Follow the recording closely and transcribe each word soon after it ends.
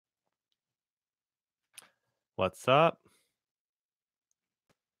What's up?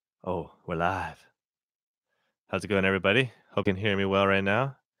 Oh, we're live. How's it going, everybody? Hope you can hear me well right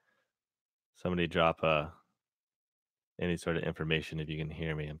now. Somebody drop any sort of information if you can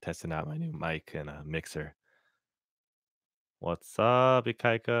hear me. I'm testing out my new mic and mixer. What's up,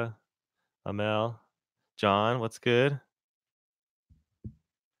 Ikaika? Amel? John, what's good?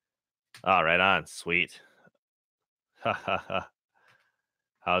 All right, on. Sweet. Ha ha ha.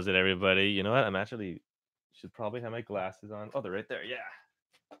 How's it, everybody? You know what? I'm actually should probably have my glasses on. Oh, they're right there. Yeah.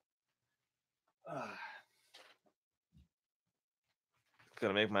 Ah,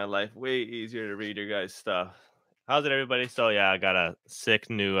 gonna make my life way easier to read your guys' stuff. How's it, everybody? So yeah, I got a sick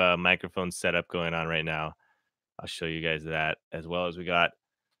new microphone setup going on right now. I'll show you guys that as well as we got.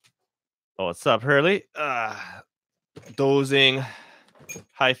 Oh, what's up, Hurley? Dozing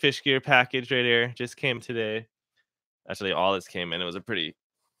HiFishGear package right here just came today. Actually, all this came in. It was a pretty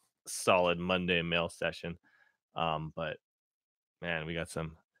solid Monday mail session. But man, we got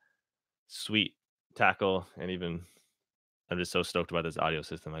some sweet tackle, and even I'm just so stoked about this audio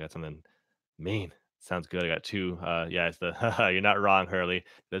system. I got something mean. Sounds good. I got two. Yeah, it's the you're not wrong, Hurley. It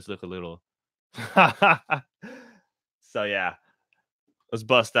does look a little. So yeah, let's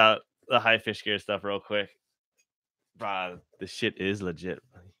bust out the HiFishGear stuff real quick. This shit is legit.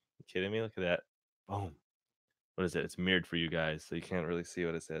 Are you kidding me? Look at that. Boom. What is it? It's mirrored for you guys, so you can't really see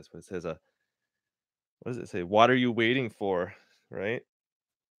what it says. But it says what does it say? What are you waiting for? Right?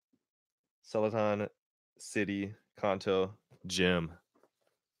 Celadon City Kanto Gym.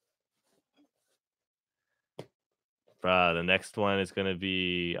 The next one is gonna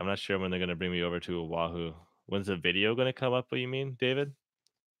be. I'm not sure when they're gonna bring me over to Oahu. When's the video gonna come up? What you mean, David?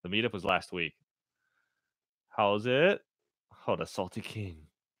 The meetup was last week. How's it? Oh, the Salty King.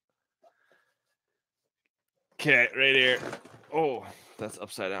 Okay, right here. Oh, that's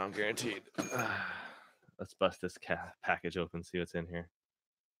upside down, guaranteed. Let's bust this package open, see what's in here.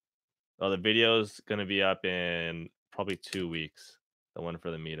 Oh, the video's gonna be up in probably 2 weeks. The one for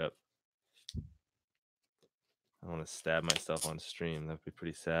the meetup. I want to stab myself on stream. That'd be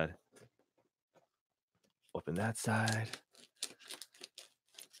pretty sad. Open that side.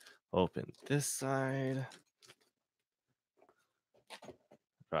 Open this side.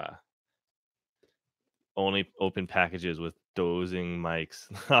 Only open packages with dozing mics.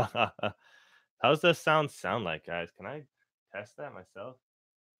 How's the sound like, guys? Can I test that myself?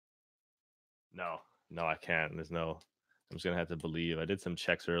 No, I can't. There's no. I'm just gonna have to believe. I did some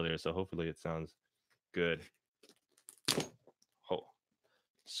checks earlier, so hopefully it sounds good. Oh,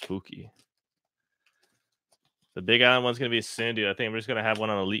 spooky. The Big Island one's gonna be soon, dude. I think we're just gonna have one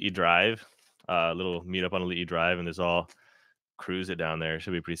on Elite Drive, little meetup on Elite Drive, and there's all cruise it down there. It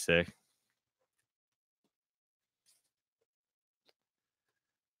should be pretty sick.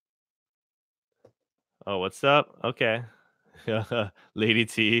 Oh, what's up? Okay. Lady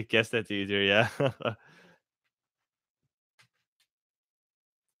T, guess that's easier, yeah.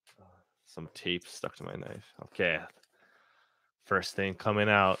 Some tape stuck to my knife. Okay. First thing coming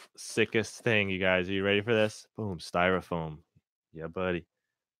out. Sickest thing, you guys. Are you ready for this? Boom, styrofoam. Yeah, buddy.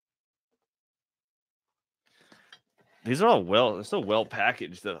 These are all they're so well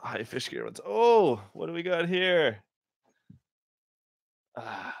packaged, the HiFishGear ones. Oh, what do we got here?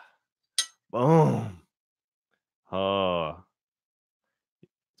 Boom. Oh,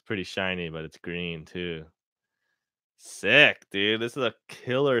 it's pretty shiny, but it's green too. Sick, dude. This is a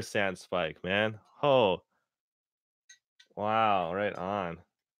killer sand spike, man. Oh, wow, right on.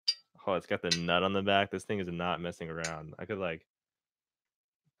 Oh, it's got the nut on the back. This thing is not messing around. I could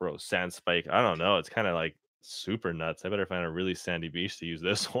bro, sand spike. I don't know. It's kind of like super nuts. I better find a really sandy beach to use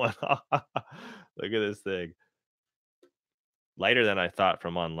this one. Look at this thing. Lighter than I thought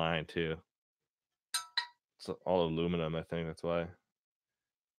from online too. It's all aluminum, I think. That's why.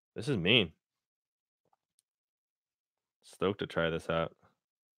 This is mean. Stoked to try this out.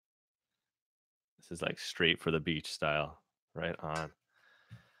 This is like straight for the beach style. Right on.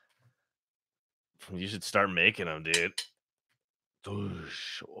 You should start making them, dude.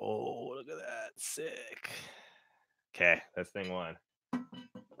 Doosh. Oh, look at that. Sick. Okay, that's thing one.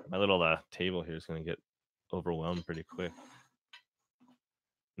 My little table here is going to get overwhelmed pretty quick.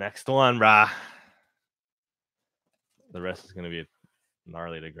 Next one, brah. The rest is going to be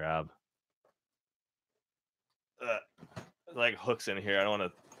gnarly to grab. Like hooks in here. I don't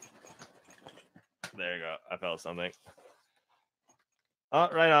want to. There you go. I felt something. Oh,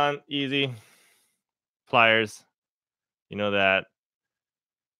 right on. Easy. Pliers. You know that.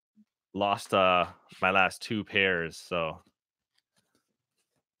 Lost my last 2 pairs, so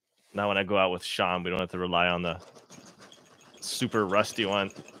now when I go out with Sean, we don't have to rely on the super rusty one.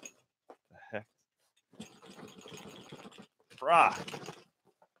 What the heck? Brah.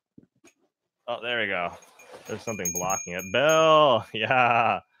 Oh, there we go. There's something blocking it. Bell.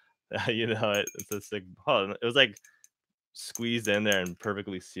 Yeah. You know it. It's a sick. Oh, it was like squeezed in there and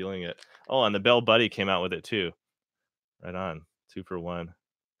perfectly sealing it. Oh, and the Bell Buddy came out with it too. Right on. 2 for 1.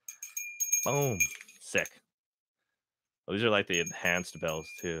 Boom. Sick. Oh, these are like the enhanced bells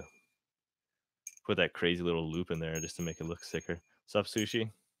too. Put that crazy little loop in there just to make it look sicker. Sup, Sushi?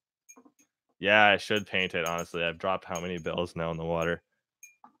 Yeah, I should paint it, honestly. I've dropped how many bells now in the water?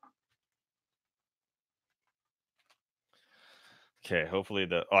 Okay, hopefully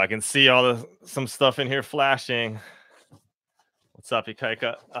the... Oh, I can see some stuff in here flashing. What's up,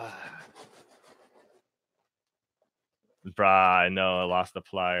 Ikaika? Brah, I know, I lost the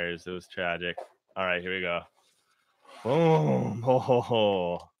pliers. It was tragic. All right, here we go. Boom. Ho, ho,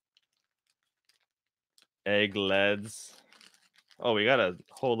 ho. Egg leads. Oh, we got a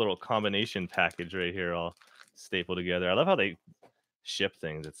whole little combination package right here all stapled together. I love how they ship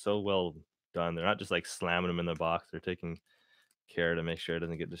things. It's so well done. They're not just like slamming them in the box. They're taking care to make sure it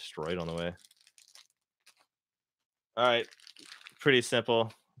doesn't get destroyed on the way. All right, pretty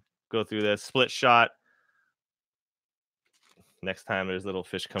simple. Go through this. Split shot. Next time there's little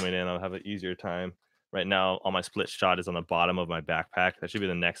fish coming in, I'll have an easier time. Right now, all my split shot is on the bottom of my backpack. That should be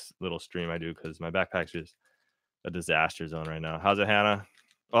the next little stream I do because my backpack's just a disaster zone right now. How's it, Hannah?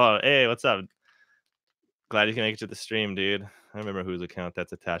 Oh, hey, what's up? Glad you can make it to the stream, dude. I remember whose account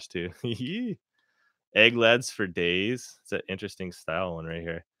that's attached to. Egg leads for days. It's an interesting style one right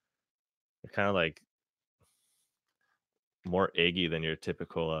here. They're kind of like more eggy than your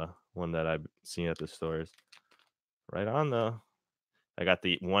typical one that I've seen at the stores. Right on though. I got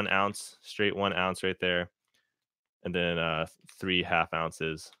the 1 ounce, straight 1 ounce right there. And then 3 half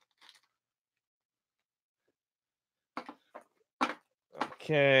ounces.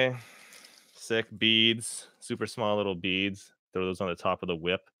 Okay. Sick beads, super small little beads. Throw those on the top of the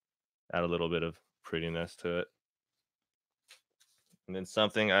whip. Add a little bit of prettiness to it. And then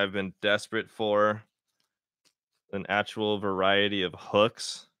something I've been desperate for, an actual variety of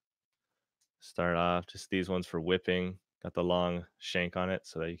hooks. Start off just these ones for whipping. Got the long shank on it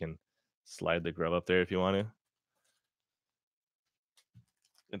so that you can slide the grub up there if you want to.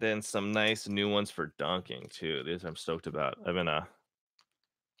 And then some nice new ones for dunking too. These I'm stoked about. I've been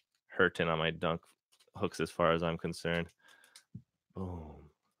hurting on my dunk hooks as far as I'm concerned. Boom.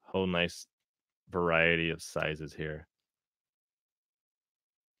 Whole nice variety of sizes here.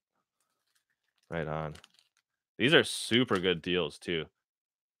 Right on. These are super good deals too.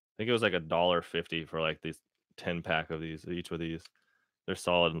 I think it was like $1.50 for like these 10 pack of these, each of these. They're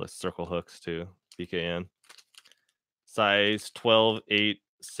solid circle hooks too. BKN. Size 12, 8,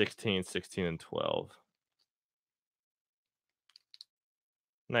 16, 16, and 12.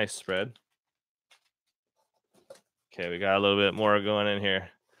 Nice spread. Okay, we got a little bit more going in here.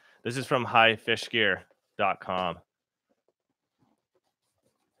 This is from HiFishGear.com.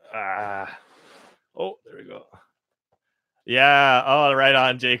 Oh, there we go. Yeah. Oh, right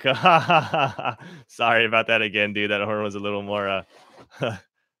on, Jacob. Sorry about that again, dude. That horn was a little more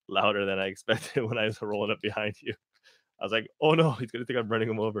louder than I expected when I was rolling up behind you. I was like, oh no, he's gonna think I'm running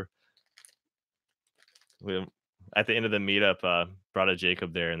him over. At the end of the meetup, Brother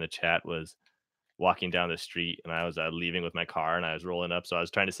Jacob there in the chat was walking down the street, and I was leaving with my car, and I was rolling up, so I was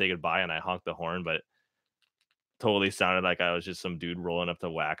trying to say goodbye, and I honked the horn, but totally sounded like I was just some dude rolling up to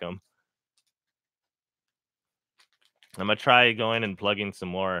whack him. I'm gonna try going and plugging some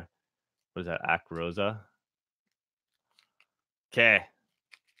more. What is that? Acrosa. Okay.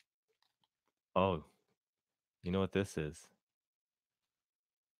 Oh, you know what this is?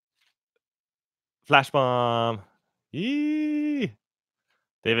 Flash bomb. Yee!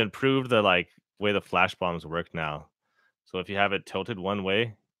 They've improved the way the flash bombs work now. So if you have it tilted one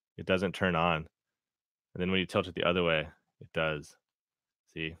way, it doesn't turn on. And then when you tilt it the other way, it does.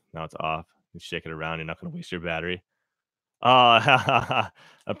 See, now it's off. You shake it around, you're not gonna waste your battery. Oh,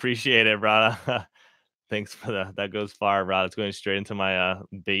 appreciate it, brother. Thanks for that. That goes far, bro. It's going straight into my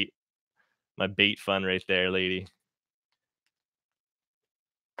bait fund right there, lady.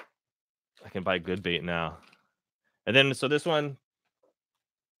 I can buy good bait now. And then so this one,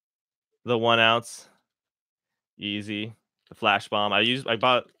 the 1 ounce, easy. The flash bomb.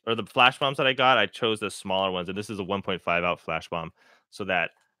 The flash bombs that I got, I chose the smaller ones, and this is a 1.5 out flash bomb, so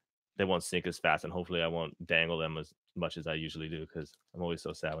that they won't sink as fast, and hopefully I won't dangle them as much as I usually do because I'm always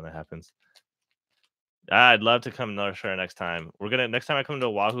so sad when that happens. I'd love to come to North Shore next time. Next time I come to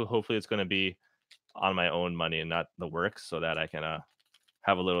Oahu, hopefully it's gonna be on my own money and not the works, so that I can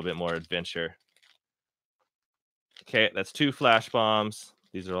have a little bit more adventure. Okay, that's 2 flash bombs.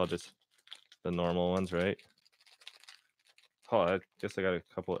 These are all just the normal ones, right? Oh, I guess I got a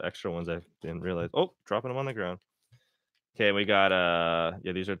couple extra ones I didn't realize. Oh, dropping them on the ground. Okay, we got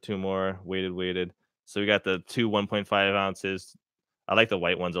yeah, these are two more weighted. So we got the two 1.5 ounces. I like the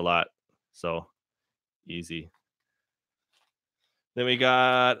white ones a lot. So easy. Then we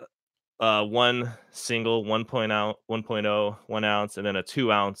got one single 1.0, 1 ounce, and then a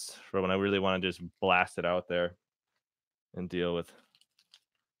 2 ounce for when I really want to just blast it out there and deal with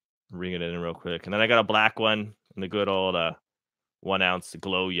ringing it in real quick. And then I got a black one and the good old 1 ounce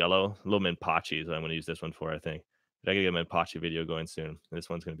glow yellow, a little Minpachi is what I'm going to use this one for, I think. But I gotta get a Minpachi video going soon. This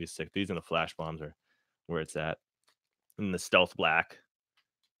one's going to be sick. These and the flash bombs are where it's at. And the stealth black,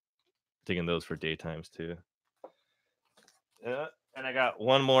 taking those for daytimes too. Yeah. And I got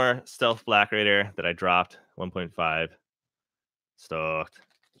one more stealth black right here that I dropped 1.5. Stoked.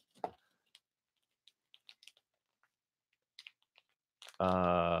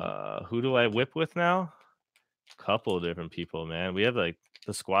 Who do I whip with now? Couple of different people, man. We have like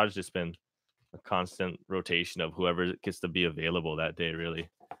the squad's just been a constant rotation of whoever gets to be available that day, really.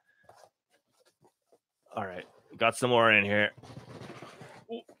 All right, got some more in here.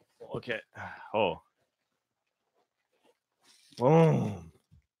 Ooh, okay. Oh. Boom.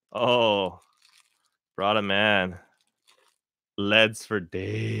 Oh. Brought a man. Leads for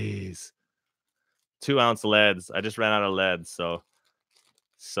days. 2 ounce leads. I just ran out of leads, so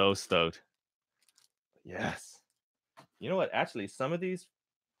stoked. Yes. You know what? Actually, some of these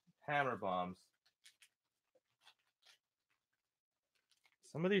hammer bombs,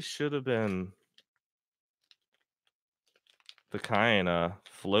 some of these should have been the kind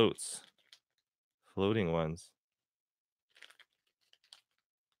floating ones.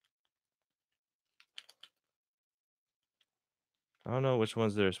 I don't know which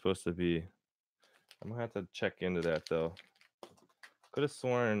ones they're supposed to be. I'm gonna have to check into that though. Could have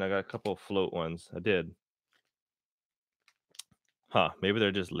sworn I got a couple float ones. I did. Huh, maybe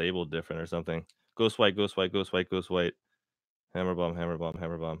they're just labeled different or something. Ghost white, ghost white, ghost white, ghost white. Hammer bomb, hammer bomb,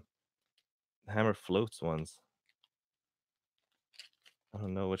 hammer bomb. Hammer floats ones. I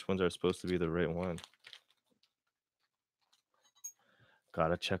don't know which ones are supposed to be the right one.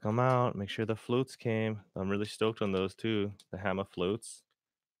 Gotta check them out. Make sure the floats came. I'm really stoked on those too. The hammer floats.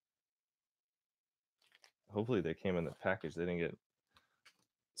 Hopefully they came in the package. They didn't get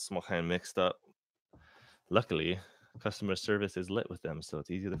small hand mixed up. Luckily, customer service is lit with them, so it's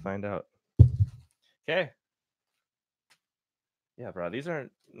easy to find out. Okay. Yeah, bro, these are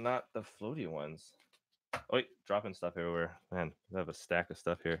not the floaty ones. Oh, wait, dropping stuff everywhere. Man, I have a stack of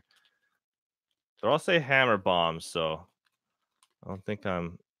stuff here. They all say hammer bombs, so I don't think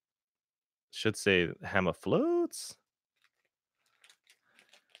I'm. Should say hammer floats.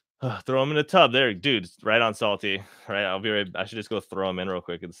 Throw them in the tub. There, dude, right on salty. Right, I'll be right. I should just go throw them in real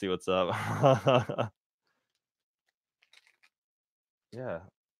quick and see what's up. Yeah,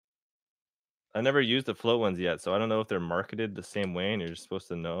 I never used the float ones yet, so I don't know if they're marketed the same way and you're just supposed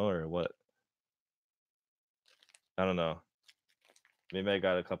to know or what. I don't know. Maybe I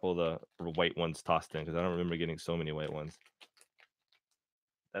got a couple of the white ones tossed in because I don't remember getting so many white ones.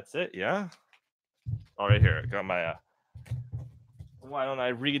 That's it, yeah? Oh, right here. I got my why don't I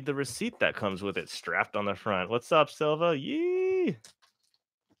read the receipt that comes with it strapped on the front? What's up, Silva? Yee!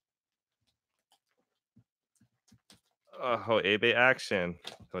 Oh, eBay action.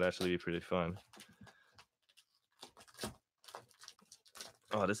 That would actually be pretty fun.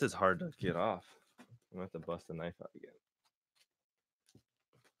 Oh, this is hard to get off. I'm gonna have to bust the knife out again.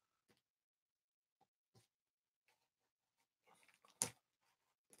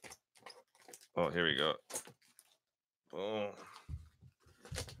 Oh, here we go. Boom.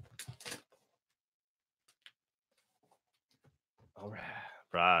 All right,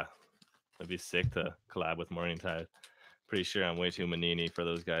 brah. It'd be sick to collab with Morning Tide. Pretty sure I'm way too manini for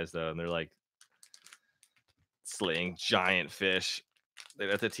those guys though, and they're like slaying giant fish. They'd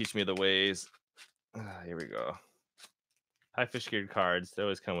have to teach me the ways. Here we go. HiFishGear cards. They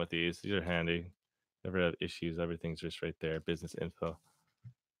always come with these. These are handy. Never have issues. Everything's just right there. Business info.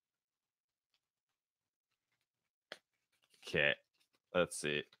 Okay. Let's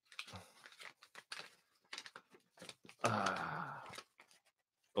see.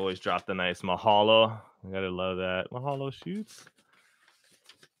 Always drop the nice mahalo. I gotta love that. Mahalo shoots.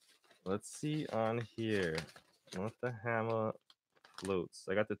 Let's see on here. What the hammer floats?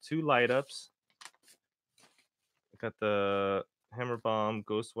 I got the two light ups. I got the hammer bomb,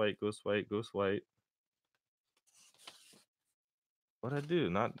 ghost white, ghost white, ghost white. What'd I do?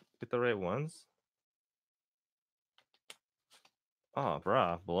 Not get the right ones? Oh,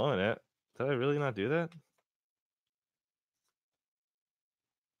 brah, blowing it. Did I really not do that?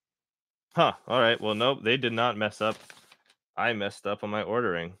 Huh. All right. Well, nope, they did not mess up. I messed up on my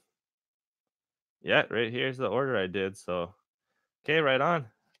ordering. Yeah, right here's the order I did. So, okay, right on.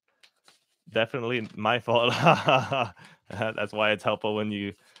 Definitely my fault. That's why it's helpful when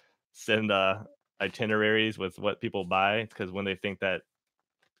you send itineraries with what people buy, because when they think that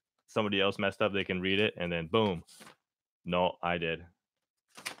somebody else messed up, they can read it and then boom. No, I did.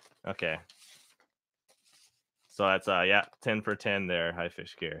 Okay. So that's yeah, 10 for 10 there,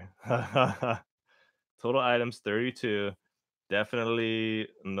 HiFishGear. Total items 32. Definitely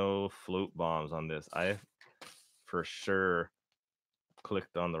no float bombs on this. I for sure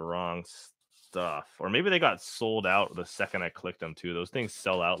clicked on the wrong stuff. Or maybe they got sold out the second I clicked them too. Those things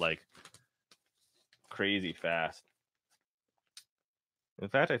sell out like crazy fast. In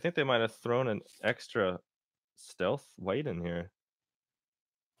fact, I think they might have thrown an extra stealth white in here.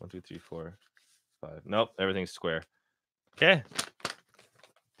 1, 2, 3, 4, 5. Nope, everything's square. Okay.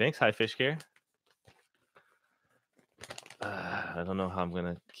 Thanks, HiFishGear. I don't know how I'm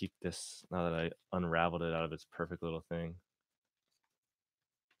gonna keep this now that I unraveled it out of its perfect little thing.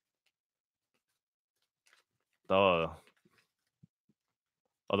 Oh,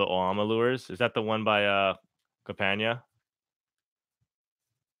 the Oama lures. Is that the one by Capania?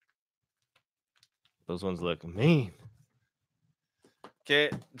 Those ones look mean. Okay,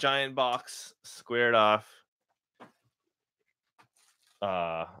 giant box squared off.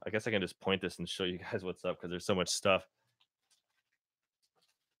 I guess I can just point this and show you guys what's up because there's so much stuff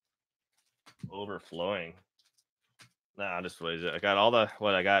overflowing. Nah, just what is it? I got all the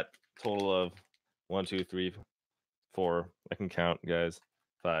what I got total of 1, 2, 3, 4. I can count, guys.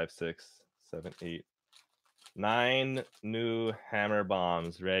 5, 6, 7, 8, 9 new hammer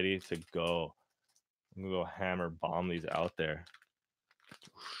bombs ready to go. I'm gonna go hammer bomb these out there.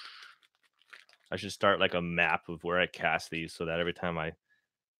 I should start like a map of where I cast these so that every time I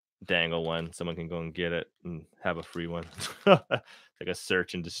dangle one, someone can go and get it and have a free one. Like a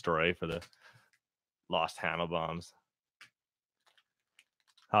search and destroy for the lost hammer bombs.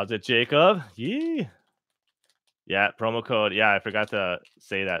 How's it, Jacob? Yee. Yeah, promo code. Yeah, I forgot to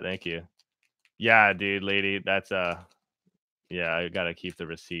say that. Thank you. Yeah, dude, lady, that's yeah, I gotta keep the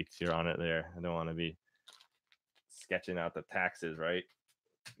receipts. You're on it there. I don't want to be sketching out the taxes, right?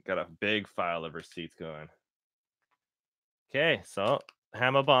 Got a big file of receipts going. Okay, so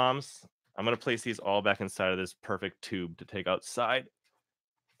hammer bombs. I'm gonna place these all back inside of this perfect tube to take outside.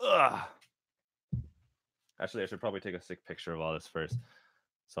 Ugh. Actually, I should probably take a sick picture of all this first.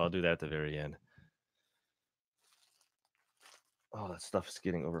 So I'll do that at the very end. Oh, that stuff's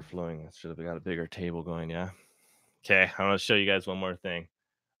getting overflowing. I should have got a bigger table going, yeah. Okay, I'm gonna show you guys one more thing.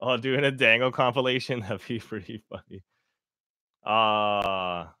 Oh, doing a dangle compilation. That'd be pretty funny.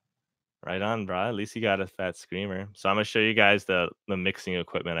 Right on, bro. At least you got a fat screamer. So I'm gonna show you guys the mixing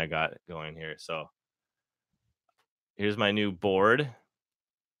equipment I got going here. So here's my new board.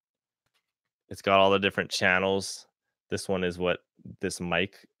 It's got all the different channels. This one is what this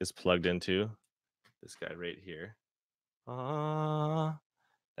mic is plugged into. This guy right here.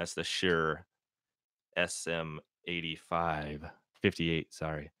 That's the Shure SM85 58,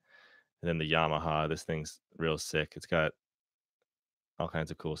 sorry. And then the Yamaha, this thing's real sick. It's got all kinds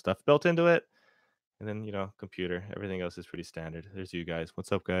of cool stuff built into it. And then, you know, computer, everything else is pretty standard. There's you guys.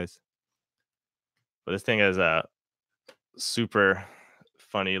 What's up, guys? But this thing has a super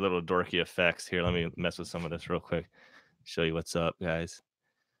funny little dorky effects. Here, let me mess with some of this real quick. Show you what's up, guys.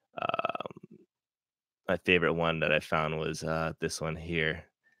 My favorite one that I found was this one here.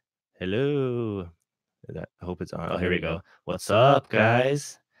 Hello. I hope it's on. Oh, here we go. What's up,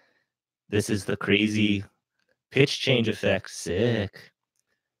 guys? This is the crazy pitch change effect. Sick.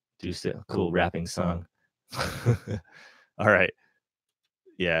 Do a cool rapping song. All right.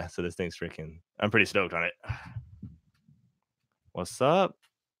 Yeah, so this thing's freaking. I'm pretty stoked on it. What's up?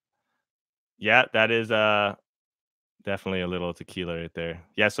 Yeah, that is definitely a little tequila right there.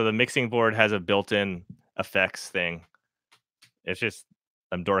 Yeah, so the mixing board has a built-in effects thing. It's just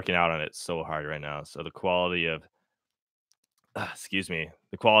I'm dorking out on it so hard right now. So the quality of excuse me,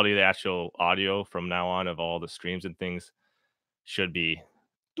 the quality of the actual audio from now on of all the streams and things should be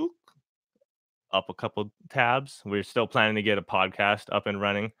up a couple tabs. We're still planning to get a podcast up and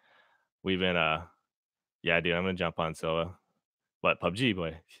running. We've been yeah, dude, I'm gonna jump on Scylla. What, PUBG,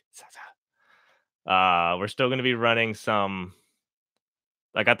 boy? We're still gonna be running some.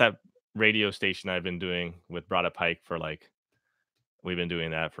 I got that radio station I've been doing with Broad Pike for like. We've been doing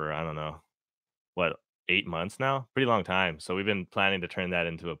that for I don't know what 8 months now, pretty long time. So we've been planning to turn that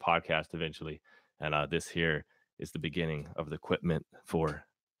into a podcast eventually, and this here is the beginning of the equipment for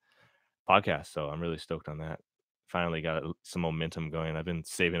podcast. So I'm really stoked on that. Finally got some momentum going. I've been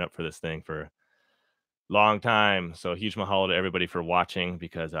saving up for this thing for Long time. So huge mahalo to everybody for watching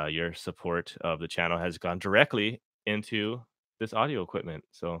because your support of the channel has gone directly into this audio equipment.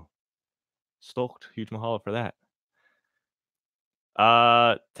 So stoked. Huge mahalo for that.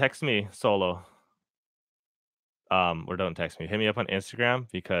 Text me solo. Or don't text me. Hit me up on Instagram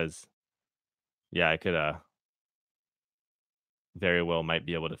because yeah, I could very well might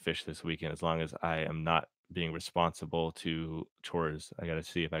be able to fish this weekend as long as I am not being responsible to chores. I gotta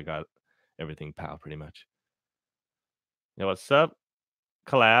see if I got everything pal pretty much. Yeah, what's up?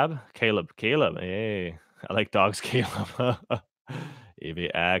 Collab? Caleb. Hey. I like dogs, Caleb. AV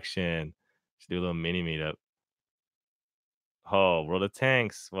action. Let's do a little mini meetup. Oh, World of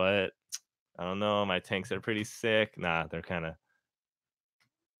Tanks. What? I don't know. My tanks are pretty sick. Nah, they're kind of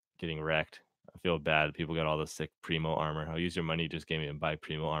getting wrecked. I feel bad. People got all the sick primo armor. I'll use your money you just gave me and buy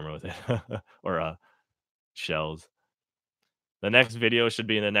primo armor with it. Or shells. The next video should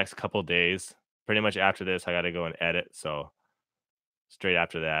be in the next couple days. Pretty much after this, I gotta go and edit. So straight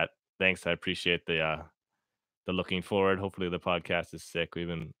after that. Thanks. I appreciate the looking forward. Hopefully the podcast is sick. We've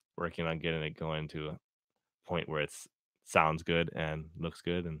been working on getting it going to a point where it's sounds good and looks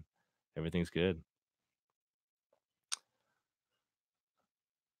good and everything's good.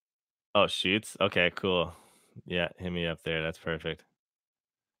 Oh, shoots. Okay, cool. Yeah, hit me up there. That's perfect.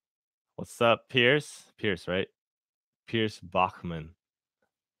 What's up, Pierce? Pierce, right? Pierce Bachman.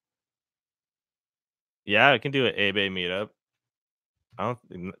 Yeah, I can do an A-Bay meetup. I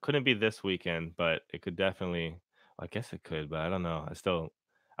don't couldn't be this weekend, but it could definitely I guess it could, but I don't know.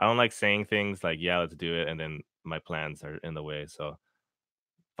 I don't like saying things like, "Yeah, let's do it," and then my plans are in the way. So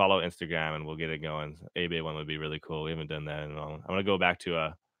follow Instagram and we'll get it going. A-Bay one would be really cool. We haven't done that in a long. I'm gonna go back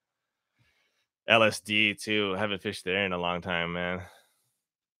to LSD too. I haven't fished there in a long time, man.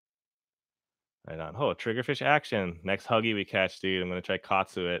 Right on. Oh, triggerfish action. Next huggy we catch, dude. I'm gonna try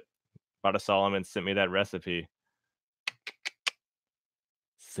Katsu it. Bada Solomon sent me that recipe.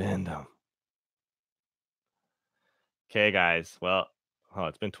 Send them. Okay, guys. Well, oh,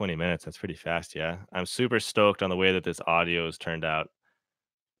 it's been 20 minutes. That's pretty fast, yeah. I'm super stoked on the way that this audio has turned out.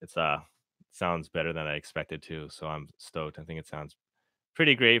 It's sounds better than I expected to, so I'm stoked. I think it sounds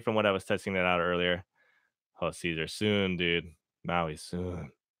pretty great from what I was testing it out earlier. Oh, Caesar, soon, dude. Maui,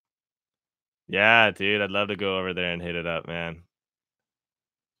 soon. Yeah, dude, I'd love to go over there and hit it up, man.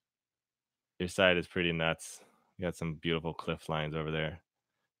 Your side is pretty nuts. You got some beautiful cliff lines over there.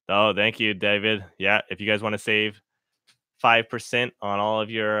 Oh, thank you, David. Yeah, if you guys want to save 5% on all of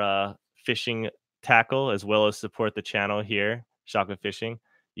your fishing tackle as well as support the channel here, Shaka Fishing,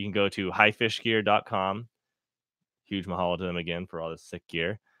 you can go to HiFishGear.com. Huge mahalo to them again for all this sick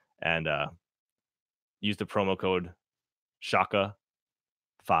gear. And use the promo code Shaka5.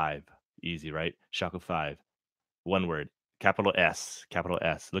 Easy, right? Shaka5. One word, capital S, capital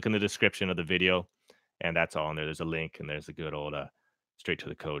S. Look in the description of the video, and that's all in there. There's a link, and there's a good old straight to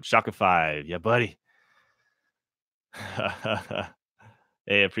the code. Shaka5. Yeah, buddy.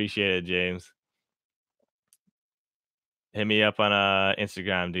 Hey, appreciate it, James. Hit me up on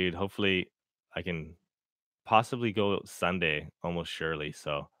Instagram, dude. Hopefully, I can possibly go Sunday, almost surely.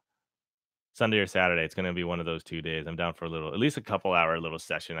 So Sunday or Saturday, it's gonna be one of those 2 days. I'm down for a little, at least a couple hour little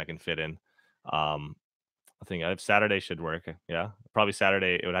session I can fit in. Um, I think Saturday should work. Yeah, probably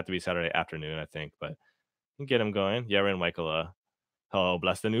Saturday. It would have to be Saturday afternoon, I think, but can get them going. Yeah, we're in Waikoloa. Oh,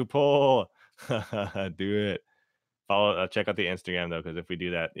 bless the new pole. Do it. Follow. Check out the Instagram though, because if we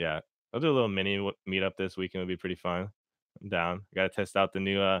do that, yeah, I'll do a little mini meetup this weekend. Would be pretty fun. I'm down. Got to test out the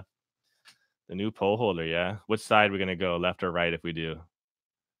new pole holder. Yeah, which side we're gonna go, left or right? If we do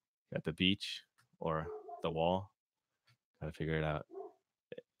at the beach or the wall, gotta figure it out.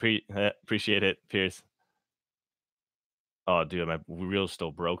 Appreciate it, Pierce. Oh, dude, my reel's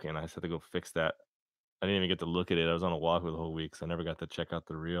still broken. I just have to go fix that. I didn't even get to look at it. I was on a walk for the whole week, so I never got to check out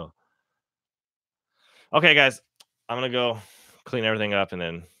the reel. Okay, guys, I'm gonna go clean everything up and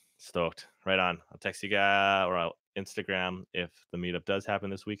then stoked. Right on. I'll text you guys or I'll Instagram if the meetup does happen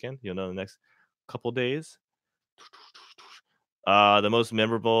this weekend. You'll know the next couple days. The most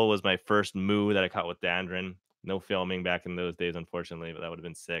memorable was my first moo that I caught with Dandrin. No filming back in those days, unfortunately, but that would have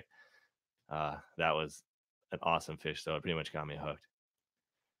been sick. That was an awesome fish, so it pretty much got me hooked.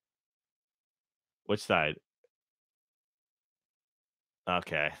 Which side?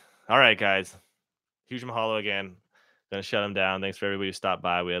 Okay. All right, guys. Huge mahalo again. Gonna shut them down. Thanks for everybody who stopped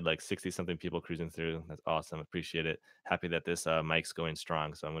by. We had like 60 something people cruising through. That's awesome. Appreciate it. Happy that this mic's going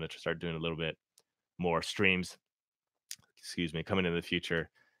strong. So I'm gonna start doing a little bit more streams. Excuse me, coming in the future.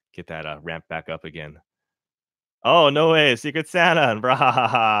 Get that ramp back up again. Oh, no way. Secret Santa,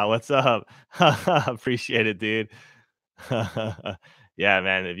 brah. What's up? Appreciate it, dude. Yeah,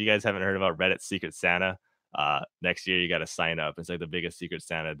 man. If you guys haven't heard about Reddit's Secret Santa, next year you got to sign up. It's like the biggest Secret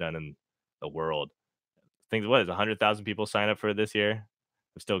Santa done in the world. Think what is 100,000 people sign up for it this year?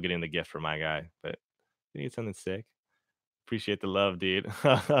 I'm still getting the gift for my guy, but you need something sick. Appreciate the love, dude.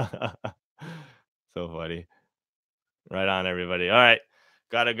 So funny. Right on, everybody. All right,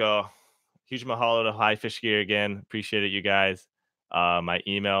 gotta go. Huge mahalo to High Fish Gear again. Appreciate it, you guys. My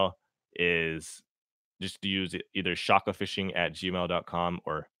email is just to use either shakafishing@gmail.com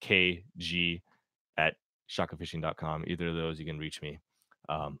or kg at shakafishing.com. Either of those, you can reach me.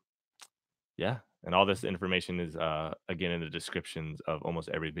 Um, yeah, and all this information is again in the descriptions of almost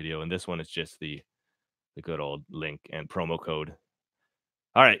every video. And this one is just the good old link and promo code.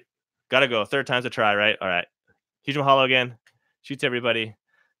 All right, gotta go. Third time's a try, right? All right. Huge mahalo again. Shoots everybody.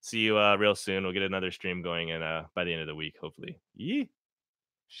 See you real soon. We'll get another stream going and by the end of the week, hopefully. Yee.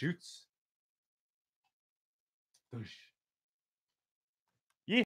 Shoots. Whoosh.